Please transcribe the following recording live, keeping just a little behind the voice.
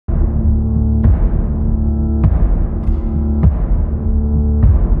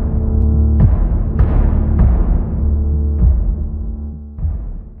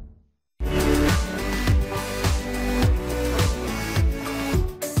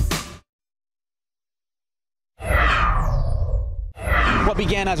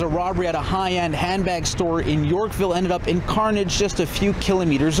began as a robbery at a high-end handbag store in Yorkville ended up in carnage just a few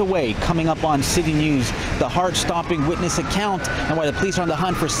kilometers away. Coming up on City News, the heart-stopping witness account and why the police are on the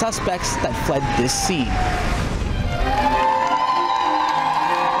hunt for suspects that fled this scene.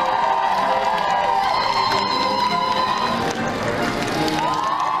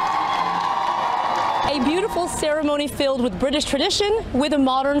 A beautiful ceremony filled with British tradition with a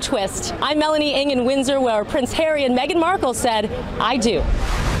modern twist. I'm Melanie Ng in Windsor, where Prince Harry and Meghan Markle said, "I do."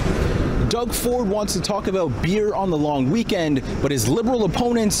 Doug Ford wants to talk about beer on the long weekend, but his liberal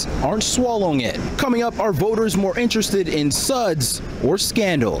opponents aren't swallowing it. Coming up, are voters more interested in suds or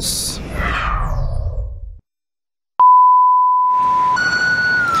scandals?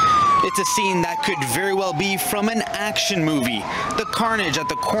 It's a scene that could very well be from an action movie. The carnage at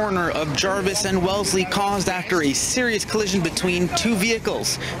the corner of Jarvis and Wellesley caused after a serious collision between two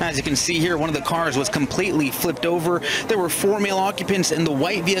vehicles. As you can see here, one of the cars was completely flipped over. There were 4 male occupants in the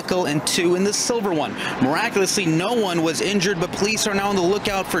white vehicle and 2 in the silver one. Miraculously, no one was injured, but police are now on the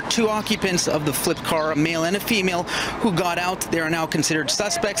lookout for 2 occupants of the flipped car, a male and a female, who got out. They are now considered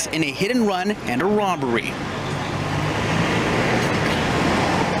suspects in a hit and run and a robbery.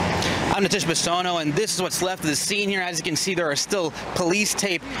 I'm Natish Basono, and this is what's left of the scene here. As you can see, there are still police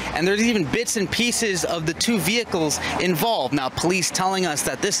tape, and there's even bits and pieces of the 2 vehicles involved. Now, police telling us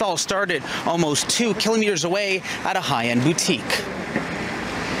that this all started almost 2 kilometers away at a high-end boutique.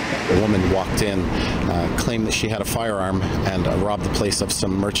 A woman walked in, claimed that she had a firearm, and robbed the place of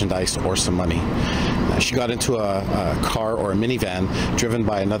some merchandise or some money. She got into a car or a minivan driven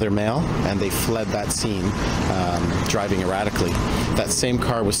by another male, and they fled that scene, driving erratically. That same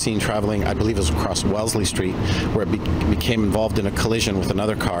car was seen traveling, I believe it was across Wellesley Street, where it became involved in a collision with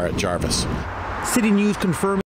another car at Jarvis. City News confirmed